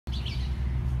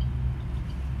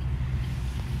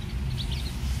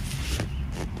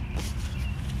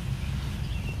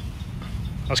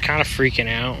was kind of freaking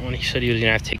out when he said he was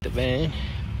gonna have to take the van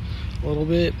a little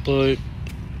bit, but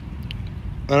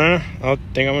I don't know. I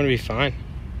think I'm gonna be fine.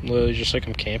 Literally just like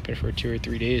I'm camping for 2 or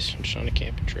 3 days. I'm just on a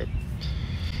camping trip.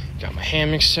 Got my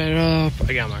hammock set up.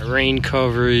 I got my rain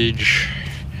coverage.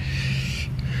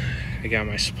 I got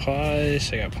my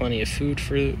supplies. I got plenty of food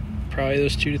for probably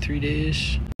those 2 to 3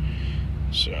 days.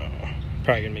 So,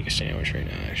 probably gonna make a sandwich right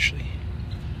now, actually.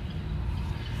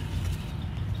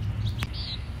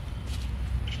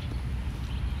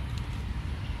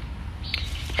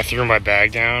 I threw my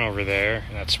bag down over there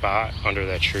in that spot under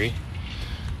that tree,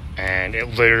 and it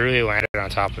literally landed on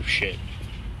top of shit.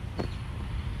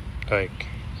 Like,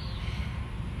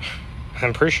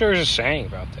 I'm pretty sure there's a saying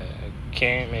about that. I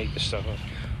can't make this stuff up.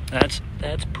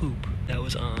 That's poop that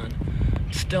was on.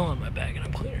 It's still on my bag, and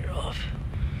I'm cleaning it off.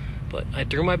 But I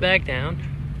threw my bag down,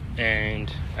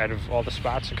 and out of all the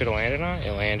spots it could have landed on,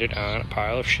 it landed on a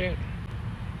pile of shit.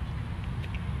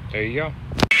 There you go.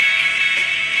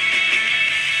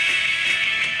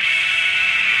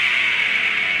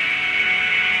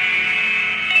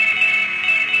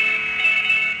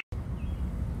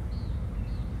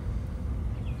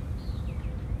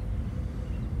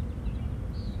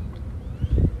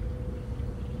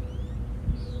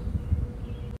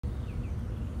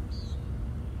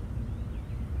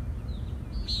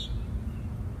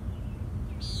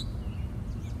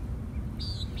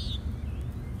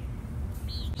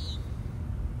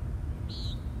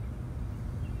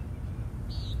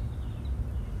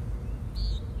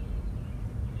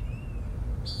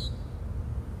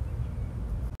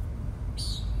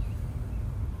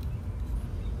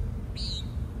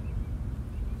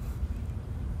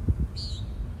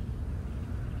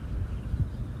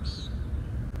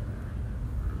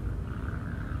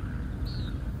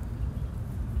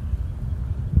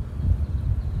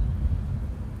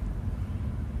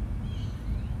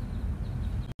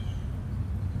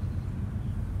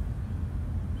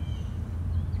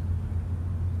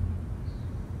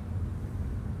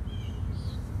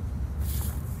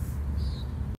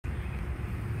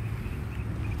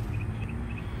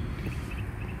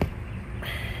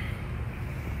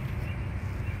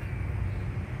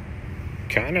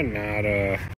 Kind of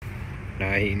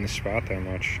not eating the spot that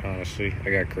much, honestly. I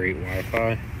got great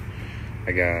Wi-Fi.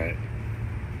 I got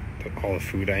all the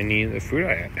food I need. The food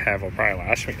I have will probably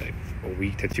last me like a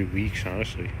week to 2 weeks,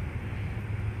 honestly.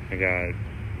 I got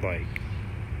like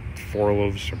 4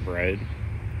 loaves of bread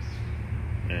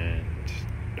and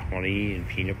honey and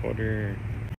peanut butter.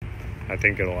 I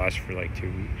think it'll last for like 2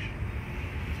 weeks.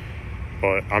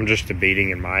 But I'm just debating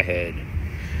in my head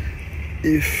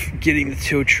if getting the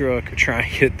tow truck, or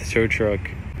trying to get the tow truck,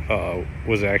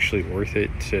 was actually worth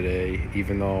it today,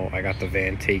 even though I got the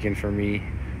van taken from me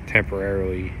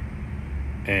temporarily,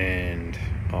 and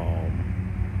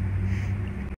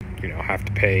have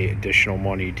to pay additional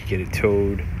money to get it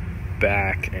towed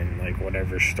back and like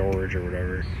whatever storage or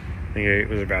whatever. I think it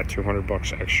was about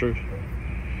 $200 extra,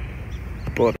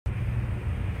 but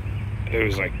it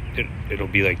was like it'll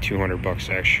be like $200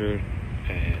 extra,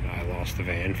 and I lost the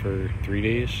van for 3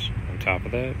 days on top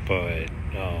of that. But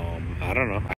I don't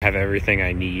know, I have everything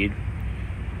I need.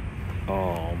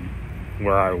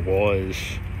 Where I was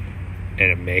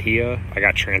in Mejia, I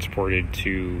got transported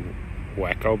to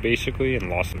Waco basically and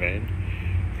lost the van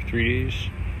for 3 days.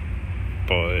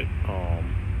 But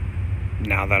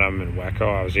now that I'm in Waco,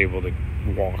 I was able to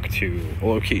walk to a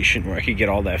location where I could get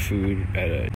all that food at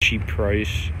a cheap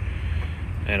price,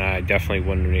 and I definitely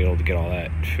wouldn't have been able to get all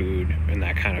that food and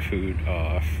that kind of food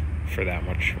for that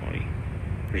much money.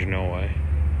 There's no way.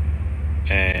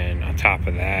 And on top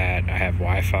of that, I have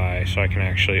Wi-Fi, so I can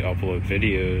actually upload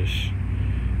videos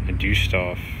and do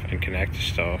stuff and connect to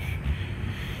stuff.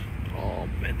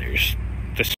 And there's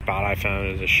the spot I found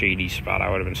is a shady spot. I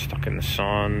would have been stuck in the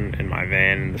sun, in my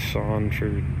van in the sun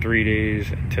for 3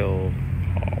 days until,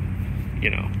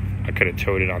 I could have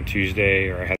towed it on Tuesday,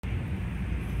 or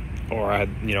I had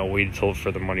waited till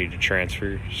for the money to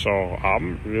transfer. So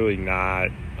I'm really not.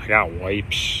 I got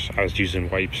wipes. I was using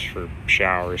wipes for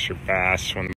showers or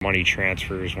baths when the money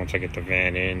transfers once I get the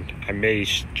van in. I may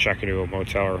check into a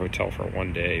motel or hotel for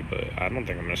 1 day, but I don't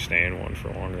think I'm going to stay in one for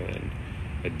longer than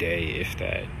a day, if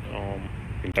that.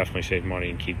 I can definitely save money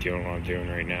and keep doing what I'm doing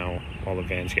right now while the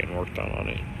van's getting worked on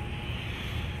it.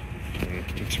 And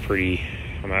it's pretty.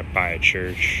 I'm by a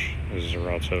church. This is a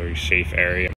relatively safe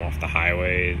area. I'm off the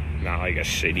highway, not like a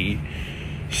city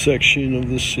section of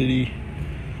the city.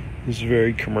 It's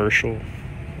very commercial.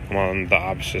 I'm on the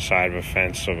opposite side of a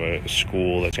fence of a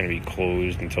school that's going to be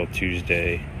closed until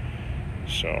Tuesday.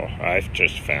 So I've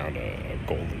just found a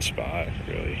golden spot,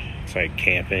 really. It's like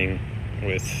camping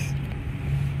with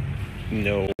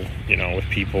with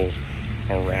people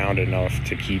around enough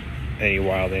to keep any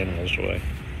wild animals away.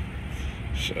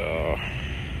 So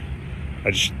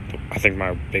I think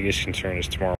my biggest concern is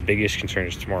tomorrow. Biggest concern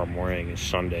is tomorrow morning is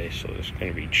Sunday, so there's going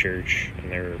to be church,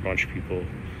 and there are a bunch of people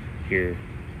here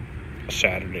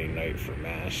Saturday night for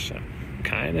mass. I'm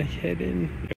kind of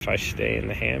hidden if I stay in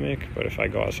the hammock, but if I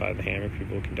go outside the hammock,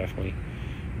 people can definitely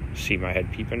see my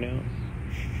head peeping out,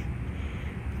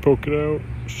 poke it out.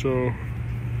 So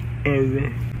I don't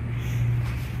know.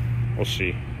 We'll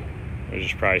see. I'll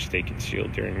just probably stay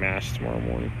concealed during mass tomorrow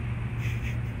morning.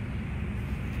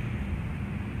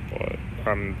 But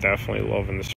I'm definitely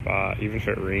loving the spot. Even if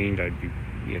it rained, I'd be,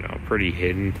 pretty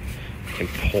hidden. I can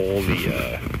pull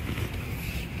the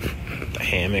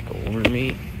hammock over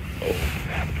me.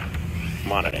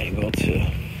 I'm on an angle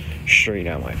to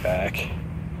straighten out my back.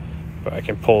 But I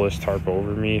can pull this tarp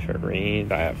over me if it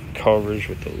rained. I have coverage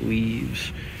with the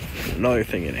leaves. Another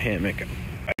thing in a hammock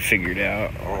I figured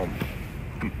out,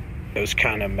 it was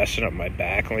kind of messing up my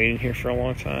back laying here for a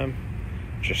long time.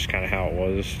 Just kind of how it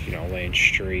was, laying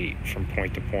straight from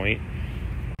point to point.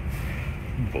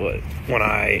 But when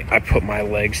I put my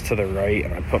legs to the right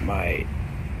and I put my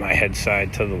head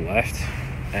side to the left,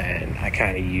 and I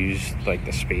kind of used like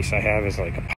the space I have as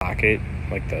like a pocket,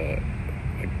 like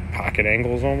pocket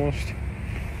angles almost,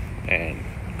 and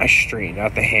I straightened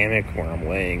out the hammock where I'm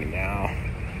laying, and now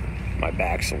my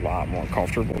back's a lot more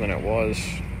comfortable than it was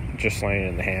just laying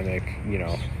in the hammock,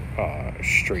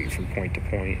 straight from point to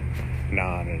point,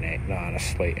 not on a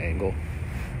slight angle.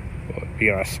 But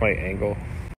being on a slight angle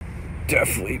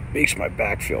definitely makes my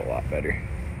back feel a lot better.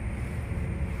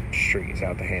 Straightens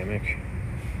out the hammock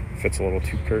if it's a little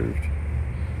too curved.